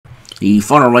The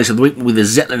final race of the week with the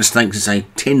Zetland Stakes. It's a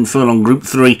 10 furlong Group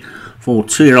 3 for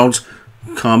 2-year-olds.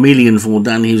 Carmelian for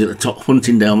Dan Hughes at the top.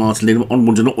 Huntingdale, Martin Lidham.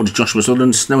 Onwards and upwards, Joshua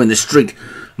Sutherland. Snow in the Street,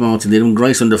 Martin Lidham.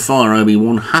 Grace Under Fire,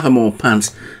 Obi-Wan. Havermore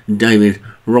Pants, David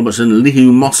Robertson.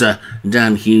 Lihu Mossa,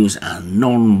 Dan Hughes. And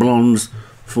Non-Blondes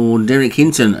for Derek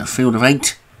Hinton. A field of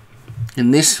 8 in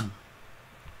this.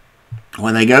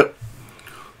 Away they go.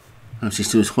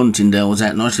 Notice to his Huntingdale was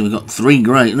out nicely. We've got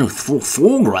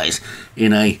four greys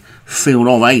in a field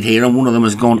of 8 here, and one of them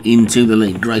has gone into the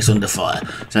lead. Grace Under Fire.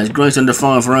 So it's Grace Under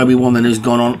Fire for Obi-Wan, then who's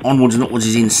gone on. Onwards and Upwards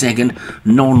is in second.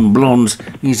 Non-Blondes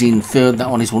is in third.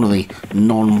 That one is one of the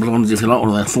non-blondes, if you like, one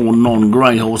of the 4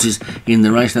 non-grey horses in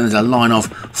the race. Then there's a line of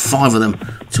 5 of them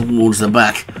towards the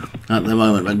back at the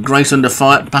moment. But Grace Under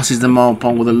Fire passes the mile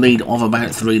pole with a lead of about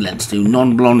 3 lengths to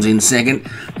Non-Blondes in second.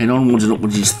 Then Onwards and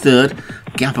Upwards is third.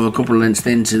 Gap of a couple of lengths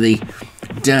then to the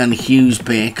Dan Hughes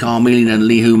pair, Carmelian and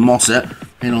Lihu Mossa.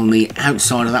 Then on the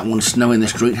outside of that one, Snow in the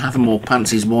Street. Havermore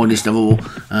Pants is widest of all,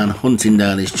 and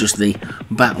Huntingdale is just the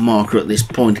back marker at this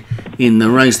point in the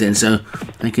race then. So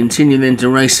they continue then to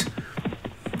race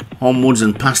onwards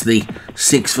and past the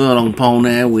 6 furlong pole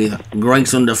now, with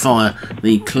Grace Under Fire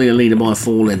the clear leader by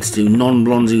 4 lengths to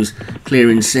Non-Blondes, who's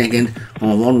clear in second,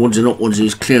 of Onwards and Upwards,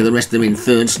 who's clear of the rest of them in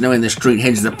third. Snow in the Street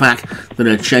heads the pack that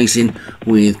are chasing,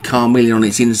 with Carmelian on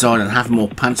its inside and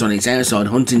Havermore Pants on its outside.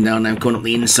 Huntingdale now coming up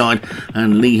the inside,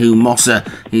 and Lihu Mossa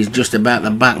is just about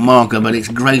the back marker, but it's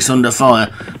Grace Under Fire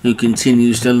who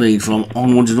continues to lead from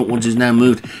Onwards and Upwards, who's now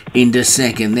moved into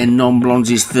second. Then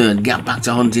Non-Blondes is third, gap back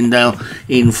to Huntingdale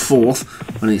in fourth,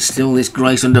 but it's still this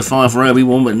Grace Under Fire for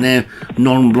Obi-Wan, but now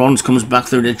Non-Blondes comes back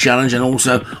through the challenge, and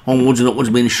also Onwards and Upwards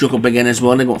being shook up again as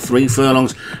well. They've got 3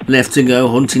 furlongs left to go.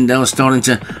 Huntingdale starting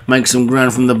to make some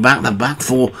ground from the back. The back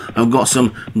 4 have got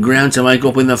some ground to make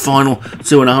up in the final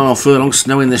 2.5 furlongs.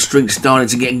 Snow in the Street starting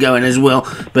to get going as well,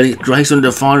 but it's Grace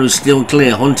Under Fire who's still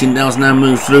clear. Huntingdale's now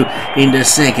moved through into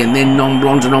second, then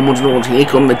Non-Blondes and Onwards and Upwards. Here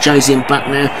come the chasing pack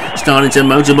now, starting to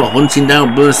motor, but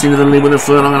Huntingdale bursts into the lead with a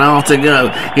furlong and a half to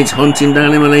go. It's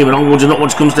Huntingdale in the lead, but Onwards and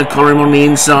Upwards comes to Corrim on the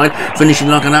inside, finishing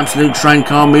like an absolute train.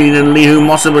 Carmelian and Lihu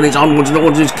Mossa, but it's Onwards and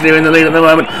Upwards who's clearing the lead at the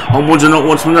moment. Onwards and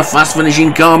Upwards from the fast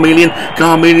finishing Carmelian.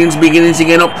 Carmelian's beginning to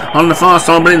get up on the far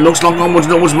side, but it looks like Onwards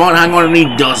and Upwards might hang on, and he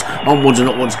does. Onwards and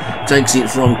Upwards takes it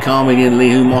from Carmelian,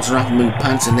 Lihu Mossa, Havermore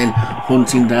Pants, and then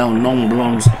Huntingdale,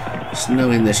 Non-Blondes,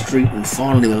 Snow in the Street, and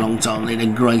finally the long time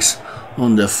leader Grace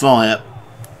Under Fire.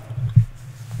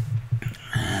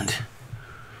 And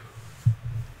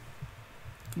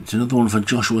it's another one for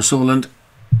Joshua Sutherland.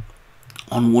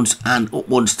 Onwards and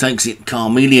Upwards takes it.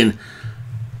 Carmelian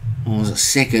was a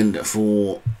second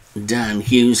for Dan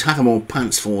Hughes. Havermore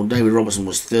Pants for David Robertson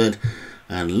was third,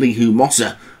 and Lihu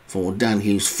Mossa for Dan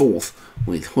Hughes fourth,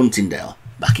 with Huntingdale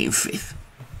back in fifth.